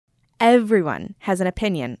Everyone has an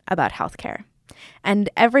opinion about healthcare. And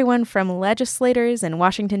everyone from legislators in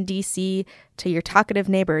Washington, D.C. to your talkative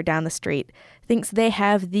neighbor down the street thinks they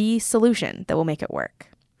have the solution that will make it work.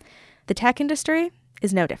 The tech industry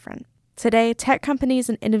is no different. Today, tech companies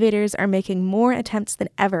and innovators are making more attempts than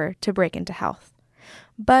ever to break into health.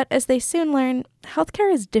 But as they soon learn,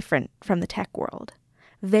 healthcare is different from the tech world.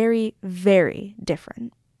 Very, very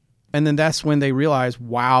different. And then that's when they realize,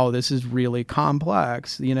 wow, this is really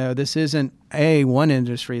complex. This isn't one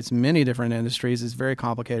industry. It's many different industries. It's very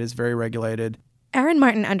complicated. It's very regulated. Aaron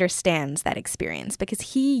Martin understands that experience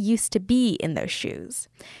because he used to be in those shoes.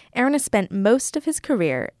 Aaron has spent most of his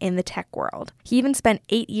career in the tech world. He even spent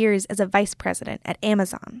 8 years as a vice president at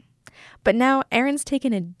Amazon. But now Aaron's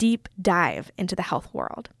taken a deep dive into the health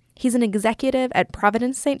world. He's an executive at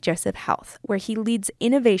Providence St. Joseph Health, where he leads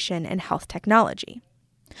innovation in health technology.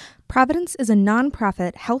 Providence is a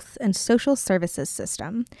nonprofit health and social services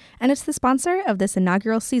system, and it's the sponsor of this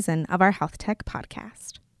inaugural season of our Health Tech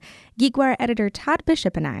podcast. GeekWire editor Todd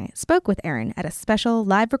Bishop and I spoke with Aaron at a special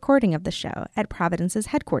live recording of the show at Providence's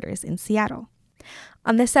headquarters in Seattle.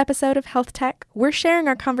 On this episode of Health Tech, we're sharing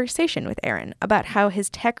our conversation with Aaron about how his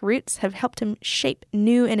tech roots have helped him shape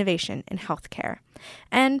new innovation in healthcare,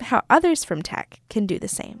 and how others from tech can do the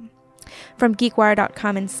same. From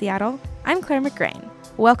GeekWire.com in Seattle, I'm Claire McGrain.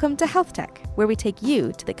 Welcome to Health Tech, where we take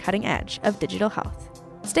you to the cutting edge of digital health.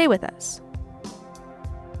 Stay with us.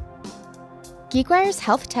 GeekWire's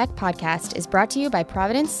Health Tech podcast is brought to you by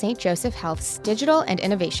Providence St. Joseph Health's Digital and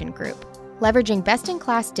Innovation Group, leveraging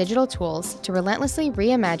best-in-class digital tools to relentlessly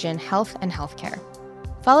reimagine health and healthcare.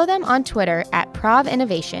 Follow them on Twitter at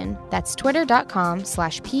ProvInnovation. That's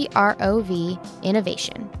twitter.com/PROV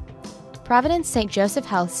Innovation. Providence St. Joseph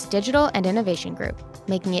Health's Digital and Innovation Group,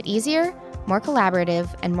 making it easier, more collaborative,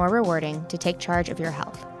 and more rewarding to take charge of your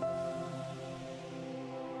health.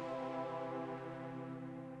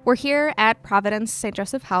 We're here at Providence St.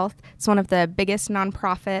 Joseph Health. It's one of the biggest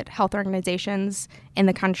nonprofit health organizations in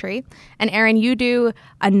the country. And Aaron, you do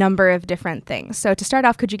a number of different things. So to start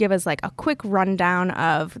off, could you give us a quick rundown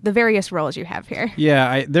of the various roles you have here?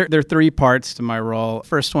 Yeah, there are 3 parts to my role.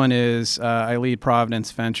 First one is I lead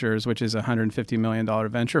Providence Ventures, which is a $150 million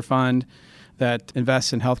venture fund that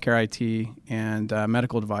invests in healthcare IT and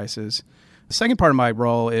medical devices. The second part of my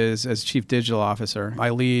role is as Chief Digital Officer. I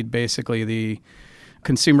lead basically the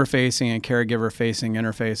consumer-facing and caregiver-facing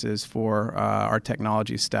interfaces for our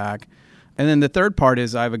technology stack. And then the third part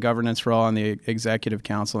is I have a governance role on the executive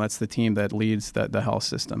council. That's the team that leads the health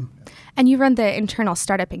system. And you run the internal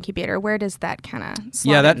startup incubator. Where does that kind of slot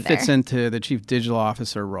in there? Yeah, that fits into the chief digital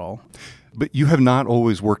officer role. But you have not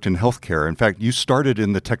always worked in healthcare. In fact, you started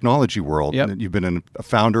in the technology world. Yep. You've been a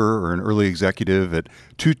founder or an early executive at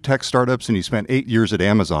 2 tech startups, and you spent 8 years at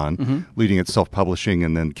Amazon, leading its self-publishing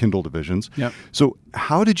and then Kindle divisions. Yep. So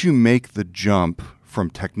how did you make the jump from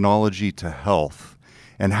technology to health?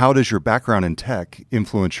 And how does your background in tech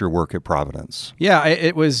influence your work at Providence? Yeah,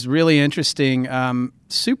 it was really interesting.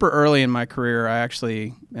 Super early in my career,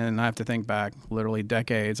 and I have to think back literally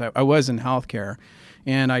decades, I was in healthcare.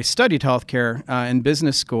 And I studied healthcare in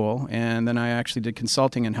business school, and then I actually did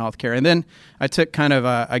consulting in healthcare. And then I took kind of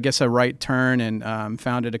a right turn and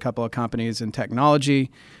founded a couple of companies in technology,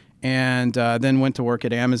 and then went to work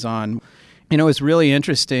at Amazon. It was really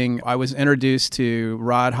interesting. I was introduced to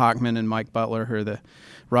Rod Hochman and Mike Butler,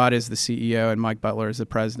 Rod is the CEO and Mike Butler is the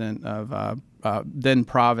president of then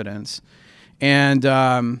Providence. And,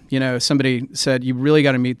 somebody said, you really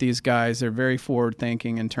got to meet these guys. They're very forward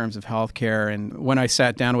thinking in terms of healthcare. And when I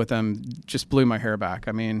sat down with them, just blew my hair back.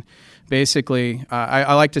 I mean, basically,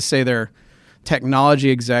 I like to say they're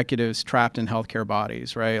technology executives trapped in healthcare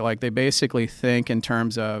bodies, right? Like they basically think in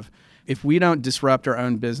terms of, if we don't disrupt our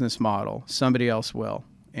own business model, somebody else will.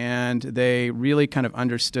 And they really kind of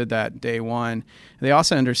understood that day one. They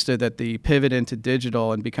also understood that the pivot into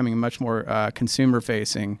digital and becoming much more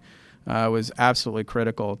consumer-facing was absolutely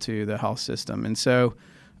critical to the health system. And so,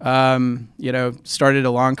 started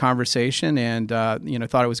a long conversation and,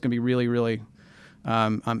 thought it was going to be really, really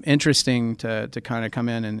interesting to kind of come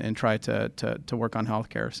in and try to work on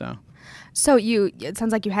healthcare. So it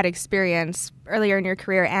sounds like you had experience earlier in your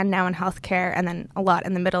career and now in healthcare and then a lot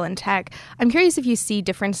in the middle in tech. I'm curious if you see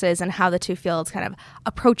differences in how the two fields kind of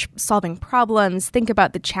approach solving problems, think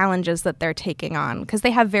about the challenges that they're taking on, because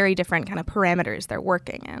they have very different kind of parameters they're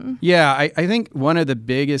working in. Yeah, I think one of the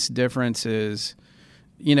biggest differences,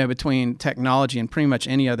 between technology and pretty much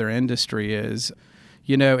any other industry is,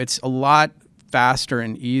 it's a lot faster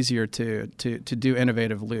and easier to do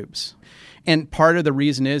innovative loops. And part of the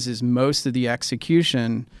reason is most of the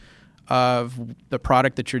execution of the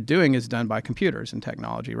product that you're doing is done by computers and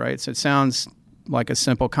technology, right? So it sounds like a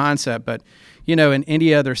simple concept, but in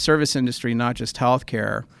any other service industry, not just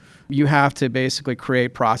healthcare, you have to basically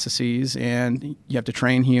create processes and you have to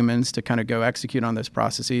train humans to kind of go execute on those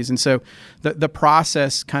processes. And so the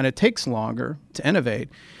process kind of takes longer to innovate.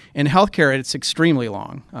 In healthcare, it's extremely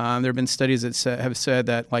long. There have been studies that have said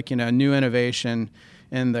that new innovation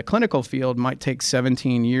in the clinical field might take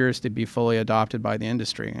 17 years to be fully adopted by the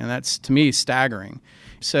industry. And that's, to me, staggering.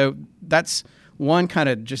 So that's one kind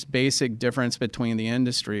of just basic difference between the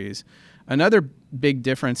industries. Another big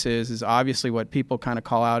difference is obviously what people kind of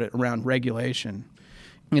call out around regulation.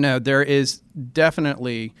 There is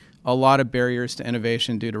definitely a lot of barriers to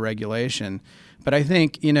innovation due to regulation. But I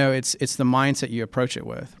think, it's the mindset you approach it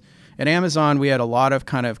with. At Amazon, we had a lot of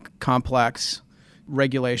kind of complex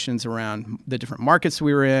regulations around the different markets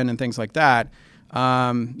we were in and things like that,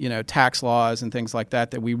 tax laws and things like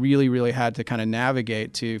that we really, really had to kind of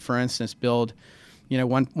navigate to, for instance, build,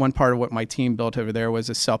 one part of what my team built over there was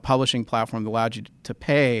a self-publishing platform that allowed you to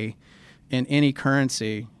pay in any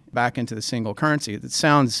currency back into the single currency. It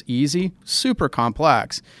sounds easy, super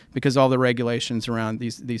complex because all the regulations around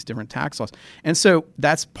these different tax laws. And so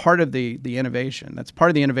that's part of the innovation. That's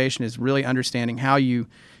part of the innovation is really understanding how you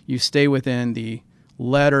stay within the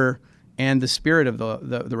letter and the spirit of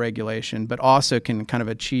the regulation, but also can kind of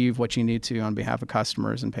achieve what you need to on behalf of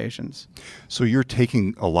customers and patients. So you're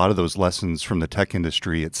taking a lot of those lessons from the tech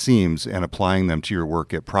industry, it seems, and applying them to your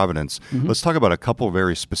work at Providence. Mm-hmm. Let's talk about a couple of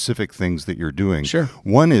very specific things that you're doing. Sure.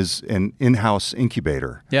 One is an in-house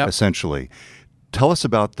incubator, essentially. Tell us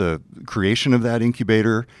about the creation of that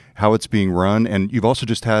incubator, how it's being run, and you've also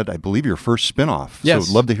just had, I believe, your first spinoff. Yes.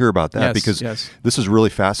 So I'd love to hear about that because yes. This is really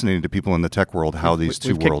fascinating to people in the tech world, how these two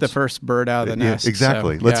we've worlds... kicked the first bird out of the nest.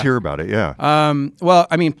 Exactly. So, Let's hear about it, yeah. Well,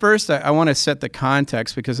 first I want to set the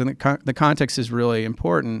context because the context is really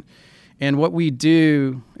important. And what we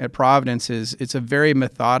do at Providence is it's a very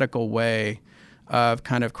methodical way of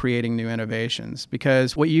kind of creating new innovations,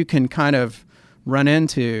 because what you can kind of run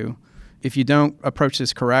into if you don't approach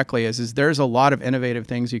this correctly is there's a lot of innovative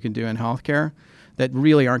things you can do in healthcare that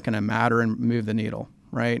really aren't going to matter and move the needle,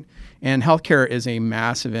 right? And healthcare is a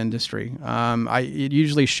massive industry. It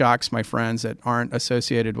usually shocks my friends that aren't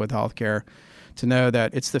associated with healthcare to know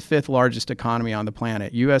that it's the 5th largest economy on the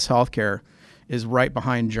planet. U.S. healthcare is right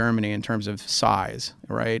behind Germany in terms of size,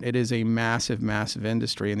 right? It is a massive, massive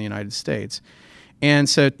industry in the United States. And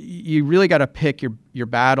so you really got to pick your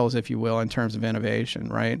battles, if you will, in terms of innovation,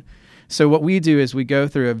 right? So what we do is we go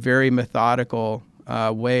through a very methodical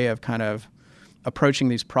way of kind of approaching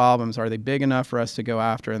these problems. Are they big enough for us to go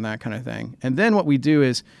after and that kind of thing? And then what we do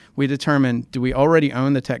is we determine, do we already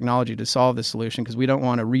own the technology to solve the solution? Because we don't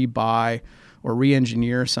want to rebuy or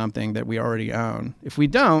re-engineer something that we already own. If we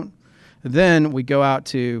don't, then we go out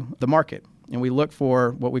to the market and we look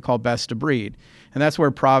for what we call best of breed. And that's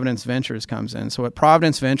where Providence Ventures comes in. So what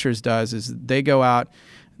Providence Ventures does is they go out,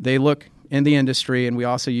 they look in the industry, and we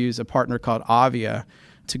also use a partner called Avia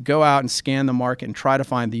to go out and scan the market and try to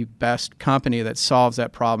find the best company that solves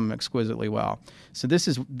that problem exquisitely well. So this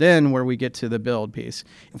is then where we get to the build piece.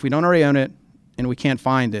 If we don't already own it and we can't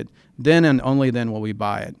find it, then and only then will we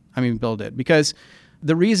build it. Because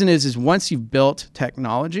the reason is once you've built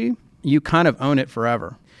technology, you kind of own it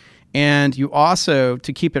forever. And you also,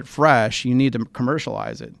 to keep it fresh, you need to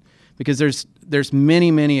commercialize it. Because there's many,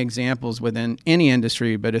 many examples within any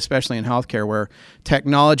industry, but especially in healthcare, where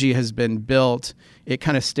technology has been built, it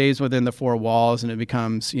kind of stays within the 4 walls and it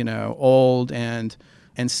becomes, old and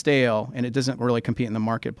stale, and it doesn't really compete in the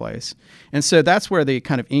marketplace. And so that's where the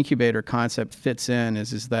kind of incubator concept fits in,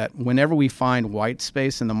 is that whenever we find white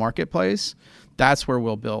space in the marketplace, that's where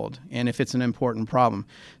we'll build, and if it's an important problem.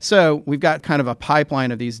 So we've got kind of a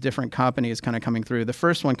pipeline of these different companies kind of coming through. The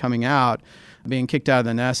first one coming out, being kicked out of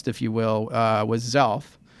the nest, if you will, was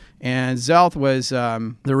Xealth. And Xealth was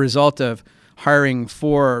the result of hiring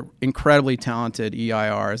 4 incredibly talented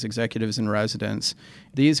EIRs, executives in residence.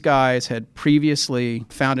 These guys had previously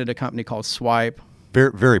founded a company called Swipe.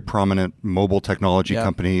 Very, very prominent mobile technology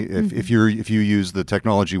company. If you use the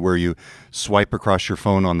technology where you swipe across your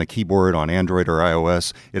phone on the keyboard on Android or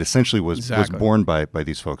iOS, it essentially was born by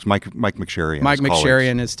these folks. Mike McSherry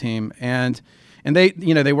and his team, and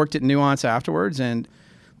they worked at Nuance afterwards and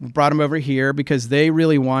brought them over here because they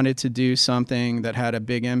really wanted to do something that had a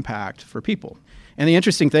big impact for people. And the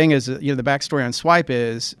interesting thing is, the backstory on Swipe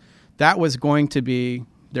is that was going to be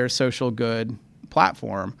their social good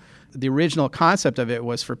platform. The original concept of it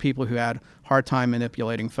was for people who had a hard time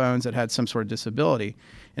manipulating phones that had some sort of disability.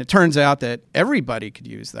 And it turns out that everybody could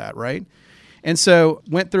use that, right? And so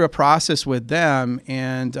went through a process with them,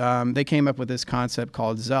 and they came up with this concept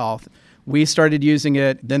called Xealth. We started using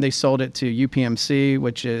it. Then they sold it to UPMC,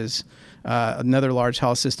 which is another large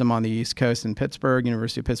health system on the East Coast in Pittsburgh,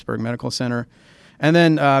 University of Pittsburgh Medical Center. And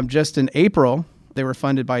then just in April, they were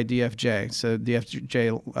funded by DFJ. So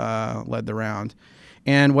DFJ led the round.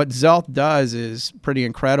 And what Xealth does is pretty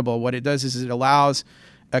incredible. What it does is it allows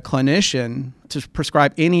a clinician to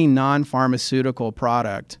prescribe any non-pharmaceutical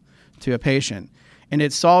product to a patient. And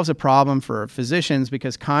it solves a problem for physicians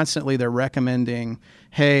because constantly they're recommending,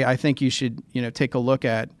 hey, I think you should, take a look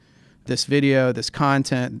at this video, this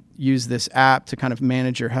content, use this app to kind of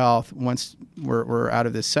manage your health once we're out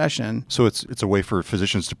of this session. So it's a way for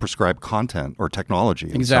physicians to prescribe content or technology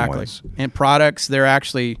in exactly. some ways. And products, they're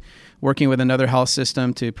actually working with another health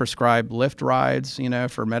system to prescribe Lyft rides,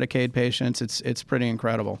 for Medicaid patients. It's pretty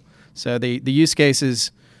incredible. So the use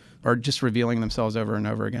cases are just revealing themselves over and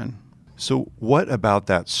over again. So what about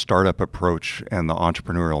that startup approach and the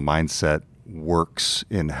entrepreneurial mindset works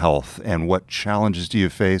in health, and what challenges do you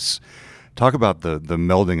face? Talk about the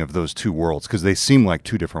melding of those two worlds, because they seem like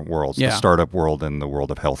two different worlds, the startup world and the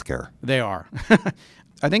world of healthcare. They are.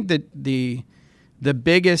 I think that the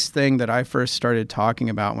biggest thing that I first started talking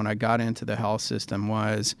about when I got into the health system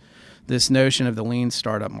was this notion of the lean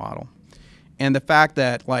startup model. And the fact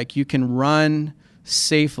that you can run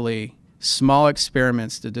safely small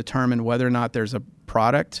experiments to determine whether or not there's a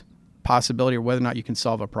product possibility or whether or not you can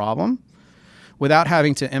solve a problem without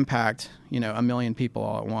having to impact, 1 million people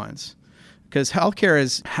all at once. Because healthcare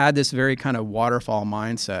has had this very kind of waterfall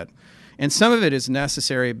mindset. And some of it is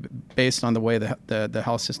necessary based on the way the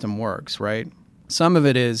health system works, right? Some of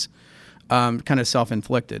it is kind of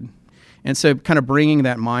self-inflicted. And so kind of bringing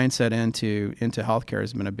that mindset into healthcare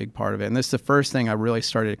has been a big part of it. And this is the first thing I really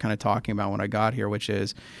started kind of talking about when I got here, which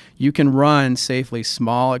is you can run safely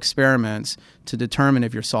small experiments to determine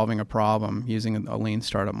if you're solving a problem using a lean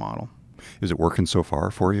startup model. Is it working so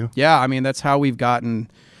far for you? Yeah, I mean, that's how we've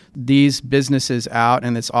gotten these businesses out,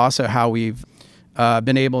 and it's also how we've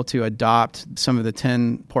been able to adopt some of the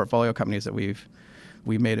 10 portfolio companies that we've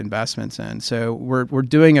made investments in. So we're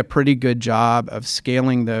doing a pretty good job of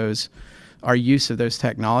scaling our use of those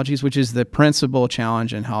technologies, which is the principal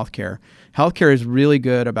challenge in healthcare. Healthcare is really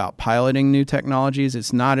good about piloting new technologies.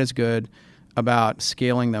 It's not as good about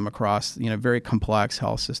scaling them across, very complex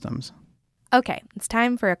health systems. Okay, it's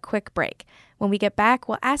time for a quick break. When we get back,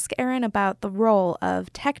 we'll ask Aaron about the role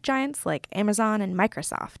of tech giants like Amazon and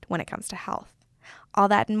Microsoft when it comes to health. All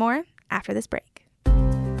that and more after this break.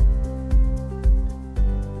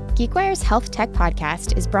 GeekWire's Health Tech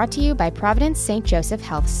Podcast is brought to you by Providence St. Joseph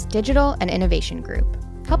Health's Digital and Innovation Group,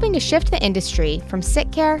 helping to shift the industry from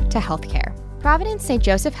sick care to healthcare. Providence St.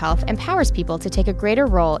 Joseph Health empowers people to take a greater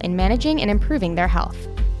role in managing and improving their health.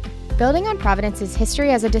 Building on Providence's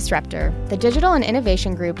history as a disruptor, the Digital and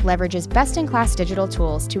Innovation Group leverages best-in-class digital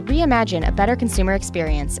tools to reimagine a better consumer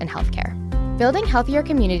experience in healthcare. Building healthier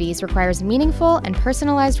communities requires meaningful and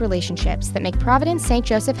personalized relationships that make Providence St.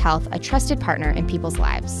 Joseph Health a trusted partner in people's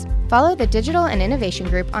lives. Follow the Digital and Innovation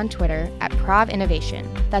Group on Twitter at ProvInnovation.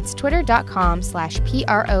 That's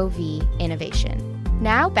twitter.com/PROV Innovation.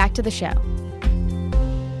 Now back to the show.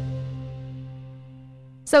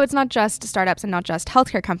 So it's not just startups and not just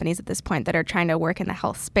healthcare companies at this point that are trying to work in the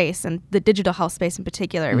health space and the digital health space in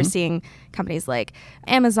particular. Mm-hmm. We're seeing companies like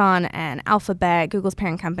Amazon and Alphabet, Google's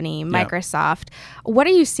parent company, Microsoft. Yeah. What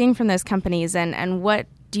are you seeing from those companies and what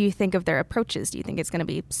do you think of their approaches? Do you think it's going to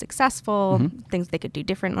be successful, things they could do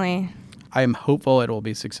differently? I am hopeful it will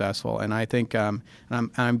be successful, and I think I'm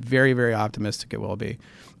very, very optimistic it will be.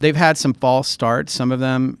 They've had some false starts, some of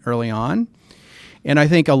them early on. And I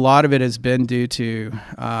think a lot of it has been due to,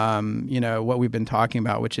 what we've been talking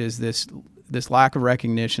about, which is this lack of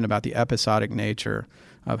recognition about the episodic nature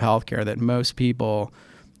of healthcare that most people,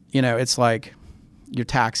 it's like your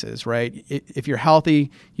taxes, right? If you're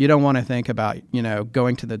healthy, you don't want to think about,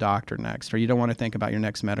 going to the doctor next, or you don't want to think about your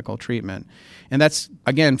next medical treatment. And that's,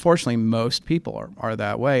 again, fortunately, most people are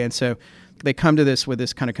that way. And so they come to this with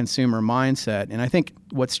this kind of consumer mindset. And I think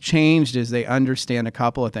what's changed is they understand a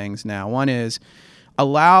couple of things now. One is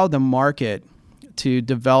allow the market to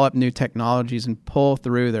develop new technologies and pull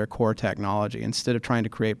through their core technology instead of trying to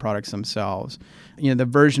create products themselves. The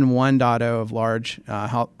version 1.0 of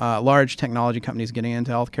large technology companies getting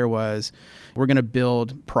into healthcare was, we're going to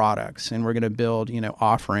build products and we're going to build,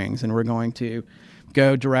 offerings, and we're going to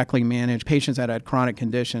go directly manage patients that had chronic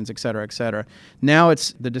conditions, et cetera, et cetera. Now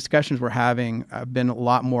the discussions we're having have been a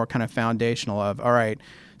lot more kind of foundational of, all right,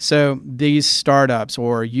 So these startups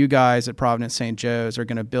or you guys at Providence St. Joe's are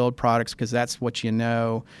going to build products because that's what you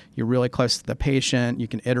know. You're really close to the patient. You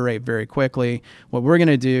can iterate very quickly. What we're going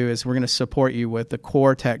to do is we're going to support you with the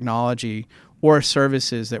core technology or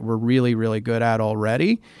services that we're really, really good at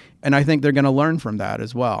already. And I think they're going to learn from that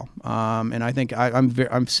as well. And I think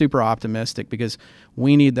I'm super optimistic because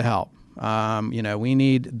we need the help. We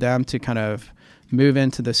need them to kind of move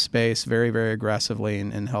into this space very, very aggressively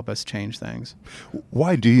and help us change things.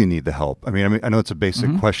 Why do you need the help? I mean, I know it's a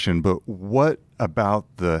basic question, but what about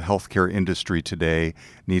the healthcare industry today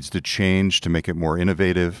needs to change to make it more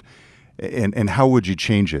innovative? And how would you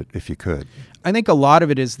change it if you could? I think a lot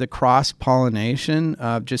of it is the cross-pollination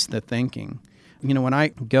of just the thinking. When I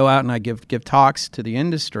go out and I give talks to the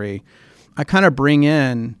industry, I kind of bring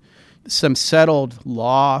in some settled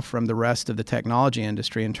law from the rest of the technology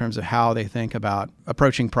industry in terms of how they think about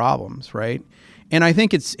approaching problems, right? And I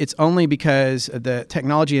think it's only because the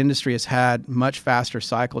technology industry has had much faster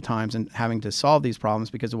cycle times in having to solve these problems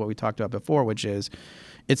because of what we talked about before, which is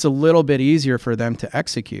it's a little bit easier for them to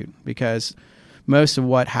execute because most of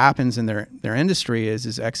what happens in their industry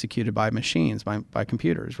is executed by machines, by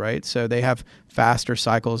computers, right? So they have faster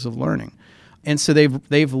cycles of learning. And so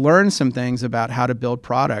they've learned some things about how to build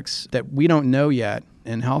products that we don't know yet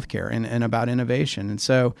in healthcare and about innovation. And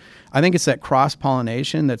so I think it's that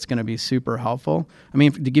cross-pollination that's going to be super helpful. I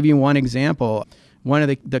mean, to give you one example, one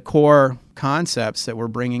of the core concepts that we're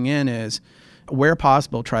bringing in is where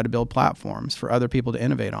possible, try to build platforms for other people to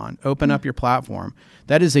innovate on. Open up your platform.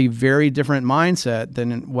 That is a very different mindset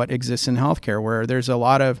than what exists in healthcare, where there's a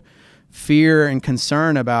lot of fear and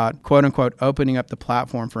concern about, quote unquote, opening up the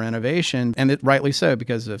platform for innovation, and rightly so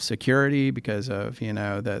because of security, because of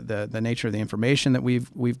the nature of the information that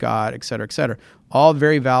we've got, et cetera, et cetera. All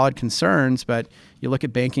very valid concerns, but you look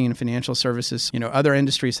at banking and financial services, other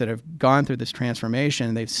industries that have gone through this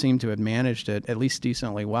transformation, they seem to have managed it at least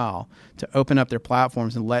decently well to open up their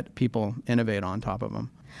platforms and let people innovate on top of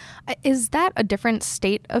them. Is that a different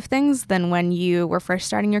state of things than when you were first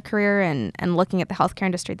starting your career and looking at the healthcare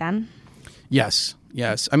industry then? Yes.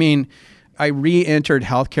 I mean, I re-entered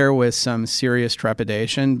healthcare with some serious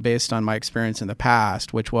trepidation based on my experience in the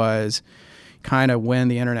past, which was kind of when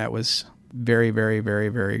the internet was very, very, very,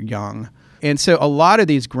 very young. And so a lot of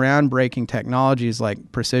these groundbreaking technologies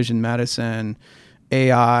like precision medicine,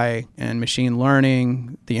 AI, and machine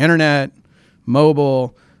learning, the internet,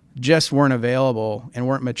 mobile, just weren't available and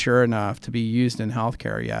weren't mature enough to be used in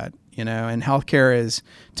healthcare yet. And healthcare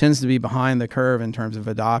tends to be behind the curve in terms of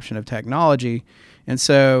adoption of technology. And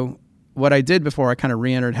so what I did before I kind of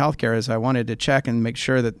re-entered healthcare is I wanted to check and make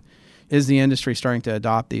sure that is the industry starting to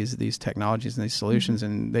adopt these technologies and these solutions,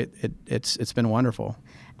 and it's been wonderful.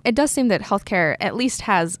 It does seem that healthcare at least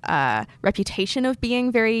has a reputation of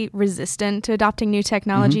being very resistant to adopting new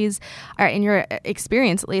technologies. In your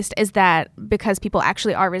experience, at least, is that because people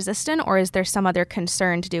actually are resistant, or is there some other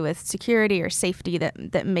concern to do with security or safety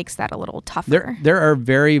that makes that a little tougher? There are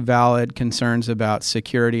very valid concerns about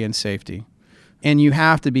security and safety. And you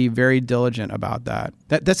have to be very diligent about that.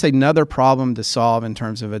 That's another problem to solve in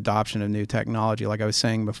terms of adoption of new technology. Like I was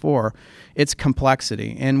saying before, it's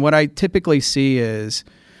complexity. And what I typically see is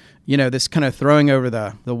this kind of throwing over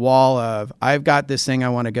the wall of, I've got this thing I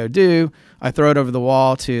want to go do. I throw it over the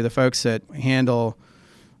wall to the folks that handle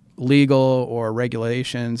legal or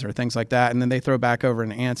regulations or things like that, and then they throw back over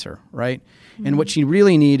an answer, right? Mm-hmm. And what you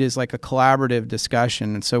really need is like a collaborative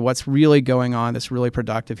discussion. And so what's really going on that's really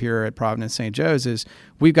productive here at Providence St. Joe's is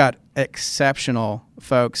we've got exceptional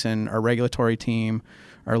folks in our regulatory team,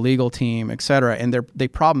 our legal team, et cetera, and they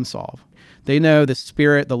problem solve. They know the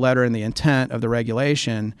spirit, the letter, and the intent of the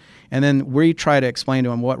regulation, and then we try to explain to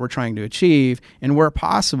them what we're trying to achieve, and where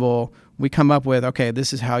possible, we come up with, okay,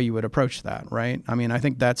 this is how you would approach that, right? I mean, I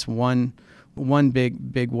think that's one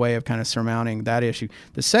big way of kind of surmounting that issue.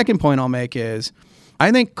 The second point I'll make is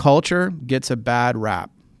I think culture gets a bad rap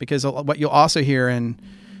because what you'll also hear in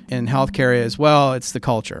healthcare is, well, it's the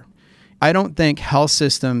culture. I don't think health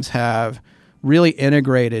systems have really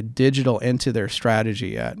integrated digital into their strategy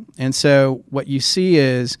yet. And so what you see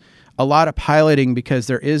is a lot of piloting because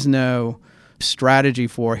there is no strategy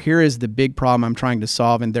for, here is the big problem I'm trying to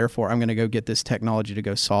solve, and therefore I'm going to go get this technology to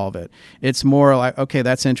go solve it. It's more like, okay,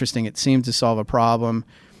 that's interesting. It seems to solve a problem,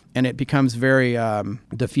 and it becomes very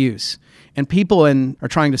diffuse. And people are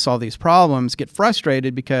trying to solve these problems get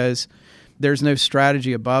frustrated because there's no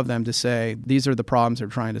strategy above them to say, these are the problems they're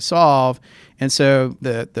trying to solve. And so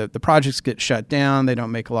the projects get shut down. They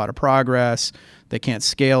don't make a lot of progress. They can't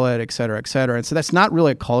scale it, et cetera, et cetera. And so that's not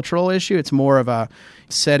really a cultural issue. It's more of a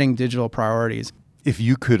setting digital priorities. If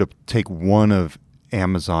you could take one of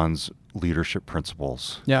Amazon's leadership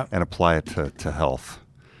principles and apply it to health,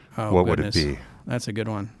 what goodness. Would it be? That's a good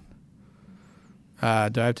one. Do I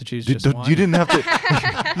have to choose just one? You didn't have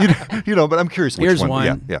to, but I'm curious which Here's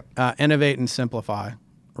one. Yeah. Innovate and simplify,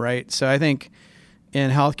 right? So I think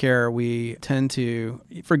in healthcare, we tend to,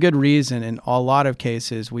 for good reason, in a lot of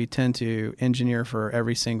cases, we tend to engineer for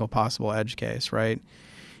every single possible edge case, right?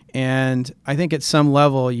 And I think at some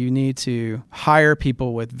level, you need to hire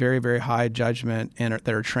people with very, very high judgment and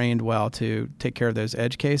that are trained well to take care of those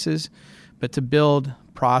edge cases, but to build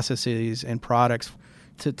processes and products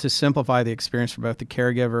to simplify the experience for both the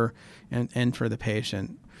caregiver and for the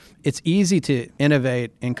patient. It's easy to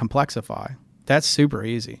innovate and complexify. That's super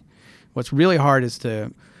easy. What's really hard is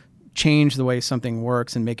to change the way something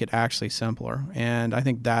works and make it actually simpler. And I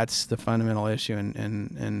think that's the fundamental issue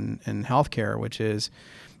in healthcare, which is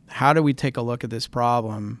how do we take a look at this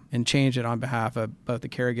problem and change it on behalf of both the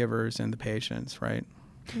caregivers and the patients, right?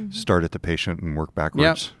 Mm-hmm. Start at the patient and work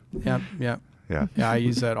backwards. Yep. Yeah, I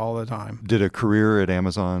use that all the time. Did a career at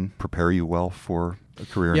Amazon prepare you well for a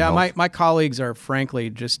career in health? Yeah, my colleagues are frankly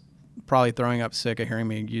just probably throwing up sick of hearing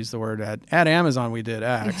me use the word at Amazon we did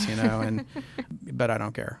X, but I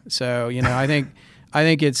don't care. So, I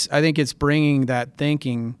think it's bringing that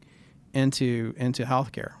thinking into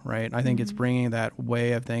healthcare, right? I think it's bringing that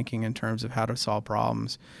way of thinking in terms of how to solve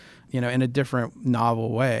problems, in a different,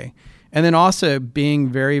 novel way. And then also being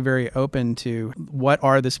very, very open to what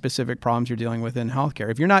are the specific problems you're dealing with in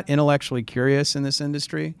healthcare. If you're not intellectually curious in this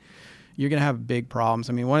industry, you're going to have big problems.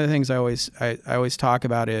 I mean, one of the things I always talk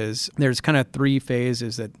about is there's kind of 3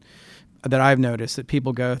 phases that I've noticed that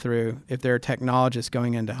people go through if they're technologists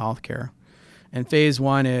going into healthcare. And phase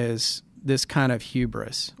 1 is this kind of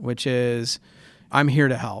hubris, which is I'm here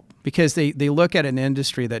to help, because they look at an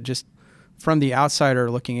industry that just from the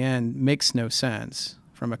outsider looking in makes no sense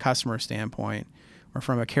from a customer standpoint or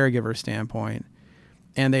from a caregiver standpoint.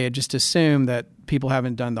 And they just assume that people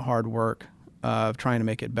haven't done the hard work of trying to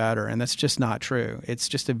make it better. And that's just not true. It's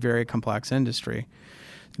just a very complex industry.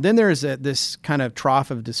 Then there's this kind of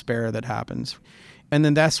trough of despair that happens. And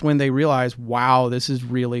then that's when they realize, wow, this is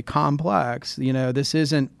really complex. This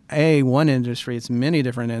isn't one industry. It's many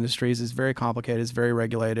different industries. It's very complicated. It's very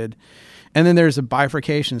regulated. And then there's a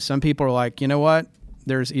bifurcation. Some people are like, you know what?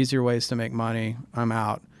 There's easier ways to make money. I'm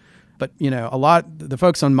out. But, the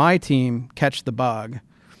folks on my team catch the bug.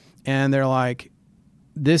 And they're like,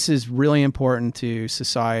 this is really important to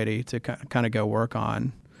society to kind of go work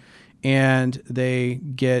on. And they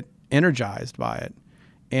get energized by it.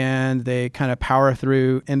 And they kind of power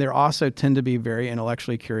through. And they also tend to be very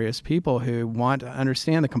intellectually curious people who want to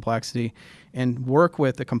understand the complexity and work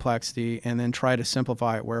with the complexity and then try to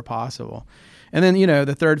simplify it where possible. And then,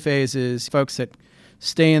 the third phase is folks that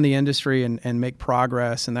stay in the industry and make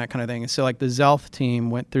progress and that kind of thing. And so like the Xealth team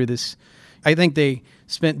went through this. I think they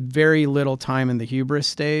spent very little time in the hubris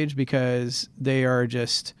stage because they are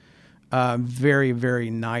just very, very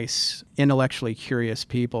nice, intellectually curious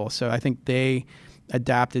people. So I think they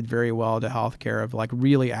adapted very well to healthcare of like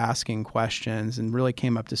really asking questions and really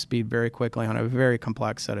came up to speed very quickly on a very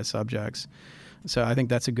complex set of subjects. So I think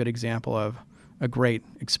that's a good example of a great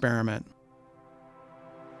experiment.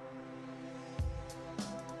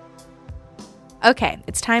 Okay,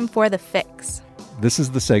 it's time for The Fix. This is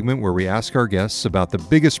the segment where we ask our guests about the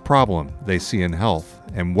biggest problem they see in health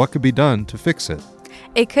and what could be done to fix it.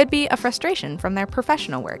 It could be a frustration from their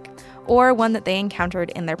professional work or one that they encountered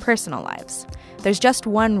in their personal lives. There's just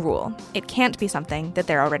one rule. It can't be something that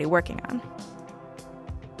they're already working on.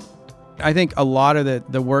 I think a lot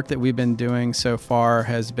of the work that we've been doing so far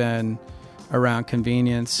has been around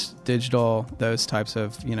convenience, digital, those types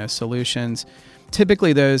of solutions.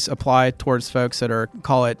 Typically, those apply towards folks that are,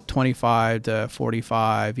 call it 25 to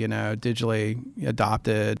 45, digitally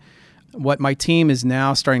adopted. What my team is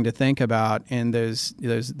now starting to think about in those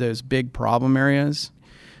big problem areas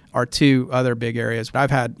are 2 other big areas.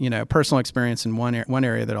 I've had personal experience in one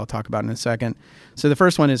area that I'll talk about in a second. So the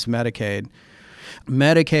first one is Medicaid.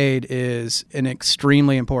 Medicaid is an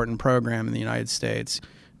extremely important program in the United States.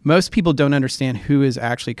 Most people don't understand who is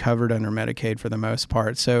actually covered under Medicaid for the most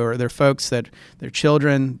part. So they're folks that they're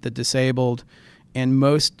children, the disabled, and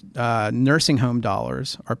most nursing home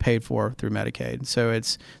dollars are paid for through Medicaid. So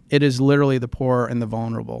it is literally the poor and the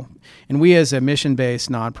vulnerable. And we as a mission-based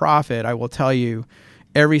nonprofit, I will tell you,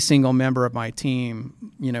 every single member of my team,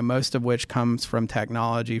 most of which comes from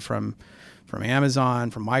technology, from from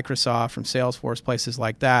Amazon, from Microsoft, from Salesforce, places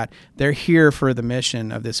like that. They're here for the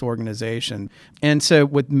mission of this organization. And so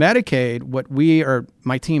with Medicaid,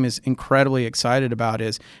 my team is incredibly excited about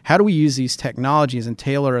is how do we use these technologies and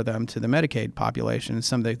tailor them to the Medicaid population and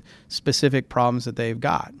some of the specific problems that they've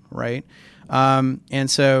got, right?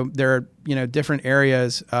 And so there are, different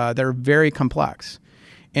areas that are very complex.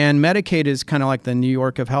 And Medicaid is kind of like the New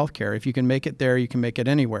York of healthcare. If you can make it there, you can make it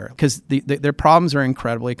anywhere, because their problems are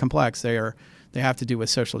incredibly complex. They have to do with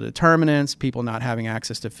social determinants, people not having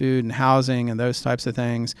access to food and housing and those types of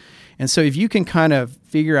things. And so if you can kind of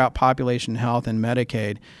figure out population health and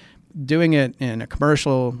Medicaid, doing it in a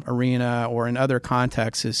commercial arena or in other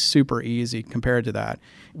contexts is super easy compared to that.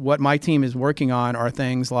 What my team is working on are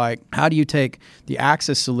things like, how do you take the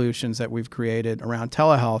access solutions that we've created around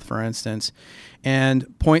telehealth, for instance,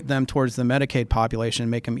 and point them towards the Medicaid population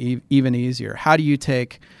and make them even easier? How do you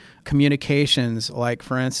take communications like,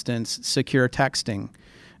 for instance, secure texting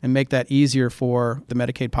and make that easier for the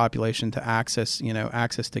Medicaid population to access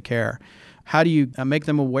to care? How do you make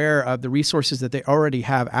them aware of the resources that they already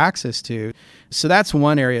have access to? So that's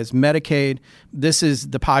one area is Medicaid. This is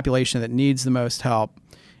the population that needs the most help,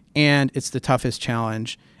 and it's the toughest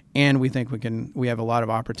challenge. And we think we have a lot of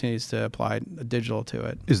opportunities to apply digital to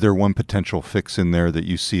it. Is there one potential fix in there that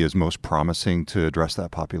you see as most promising to address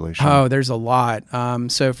that population? Oh, there's a lot.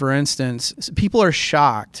 So for instance, people are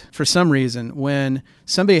shocked for some reason when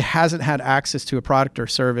somebody hasn't had access to a product or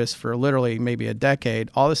service for literally maybe a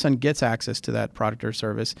decade, all of a sudden gets access to that product or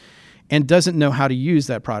service and doesn't know how to use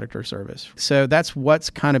that product or service. So that's what's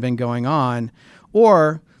kind of been going on,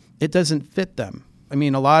 or it doesn't fit them. I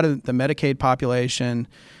mean, a lot of the Medicaid population,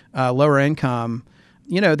 lower income,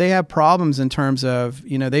 they have problems in terms of,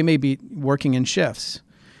 they may be working in shifts.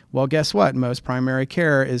 Well, guess what? Most primary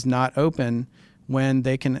care is not open when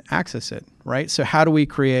they can access it, right? So how do we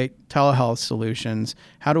create telehealth solutions?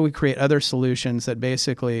 How do we create other solutions that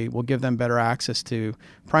basically will give them better access to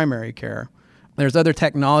primary care? There's other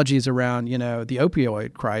technologies around, the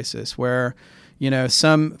opioid crisis where,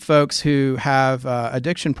 some folks who have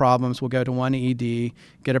addiction problems will go to one ED,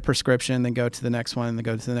 get a prescription, then go to the next one, then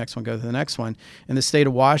go to the next one, go to the next one. In the state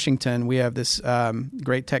of Washington, we have this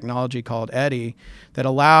great technology called Eddie that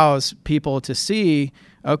allows people to see,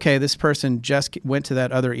 okay, this person just went to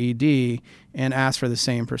that other ED and asked for the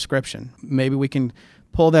same prescription. Maybe we can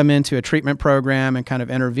pull them into a treatment program and kind of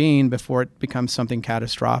intervene before it becomes something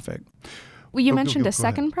catastrophic. Well, you mentioned a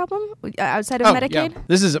second problem outside of Medicaid? Yeah.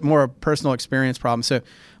 This is more a personal experience problem. So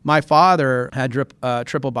my father had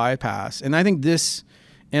triple bypass, and I think this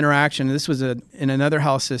interaction, this was in another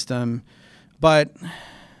health system, but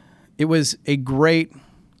it was a great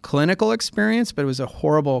clinical experience, but it was a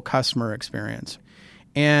horrible customer experience.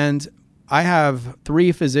 And I have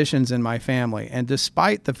 3 physicians in my family, and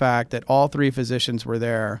despite the fact that all 3 physicians were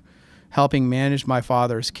there helping manage my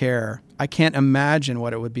father's care, I can't imagine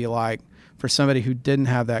what it would be like for somebody who didn't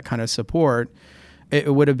have that kind of support.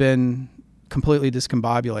 It would have been completely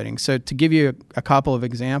discombobulating. So to give you a couple of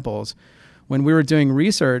examples, when we were doing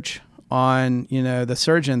research on, the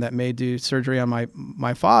surgeon that may do surgery on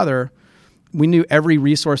my father, we knew every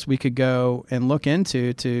resource we could go and look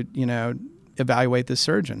into to, evaluate the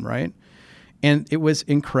surgeon, right? And it was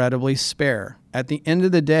incredibly spare. At the end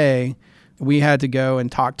of the day, we had to go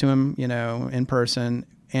and talk to him, in person.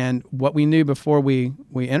 And what we knew before we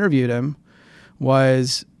interviewed him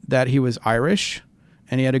was that he was Irish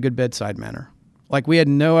and he had a good bedside manner. Like, we had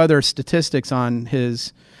no other statistics on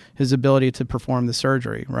his ability to perform the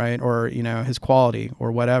surgery, right? Or, his quality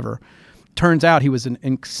or whatever. Turns out he was an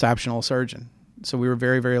exceptional surgeon. So we were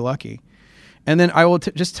very, very lucky. And then I will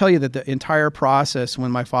just tell you that the entire process when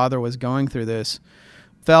my father was going through this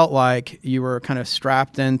felt like you were kind of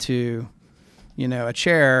strapped into, a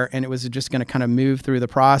chair, and it was just going to kind of move through the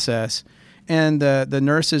process. And the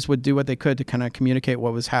nurses would do what they could to kind of communicate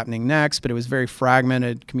what was happening next, but it was very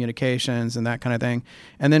fragmented communications and that kind of thing.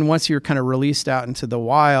 And then once you're kind of released out into the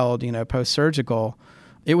wild, post-surgical,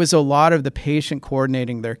 it was a lot of the patient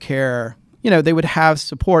coordinating their care. They would have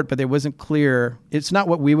support, but it wasn't clear. It's not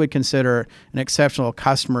what we would consider an exceptional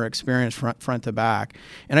customer experience front to back.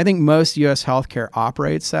 And I think most U.S. healthcare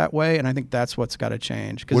operates that way, and I think that's what's got to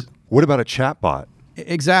change. What about a chatbot?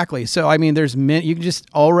 Exactly. So, I mean, you can just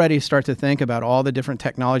already start to think about all the different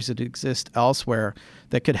technologies that exist elsewhere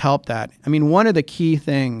that could help that. I mean, one of the key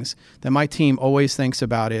things that my team always thinks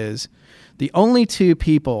about is the only 2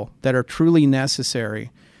 people that are truly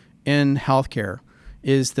necessary in healthcare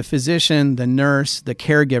is the physician, the nurse, the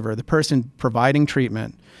caregiver, the person providing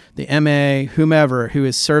treatment, the MA, whomever who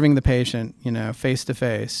is serving the patient, face to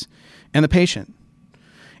face, and the patient.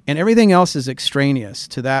 And everything else is extraneous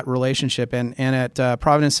to that relationship. And at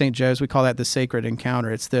Providence St. Joe's, we call that the sacred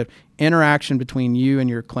encounter. It's the interaction between you and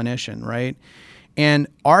your clinician, right? And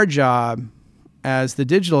our job as the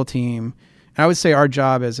digital team, and I would say our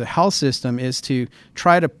job as a health system, is to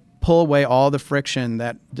try to pull away all the friction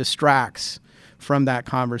that distracts from that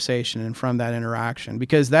conversation and from that interaction,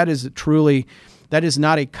 because that is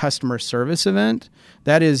not a customer service event.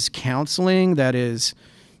 That is counseling. That is,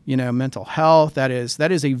 mental health. That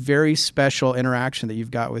is a very special interaction that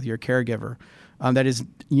you've got with your caregiver that is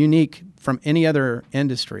unique from any other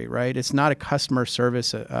industry, right? It's not a customer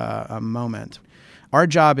service moment. Our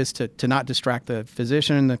job is to not distract the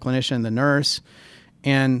physician, the clinician, the nurse,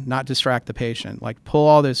 and not distract the patient. Like, pull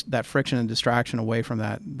all that friction and distraction away from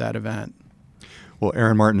that event. Well,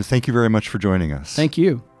 Aaron Martin, thank you very much for joining us. Thank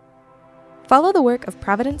you. Follow the work of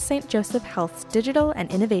Providence St. Joseph Health's Digital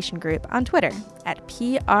and Innovation Group on Twitter at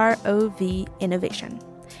PROV Innovation.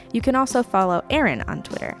 You can also follow Aaron on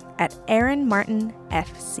Twitter at Aaron Martin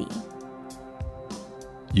FC.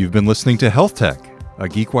 You've been listening to Health Tech, a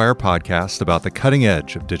GeekWire podcast about the cutting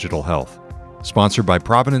edge of digital health. Sponsored by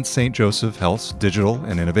Providence St. Joseph Health's Digital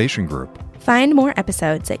and Innovation Group. Find more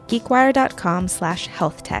episodes at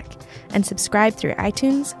geekwire.com/healthtech and subscribe through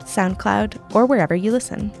iTunes, SoundCloud, or wherever you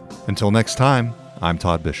listen. Until next time, I'm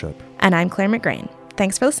Todd Bishop. And I'm Claire McGrain.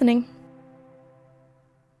 Thanks for listening.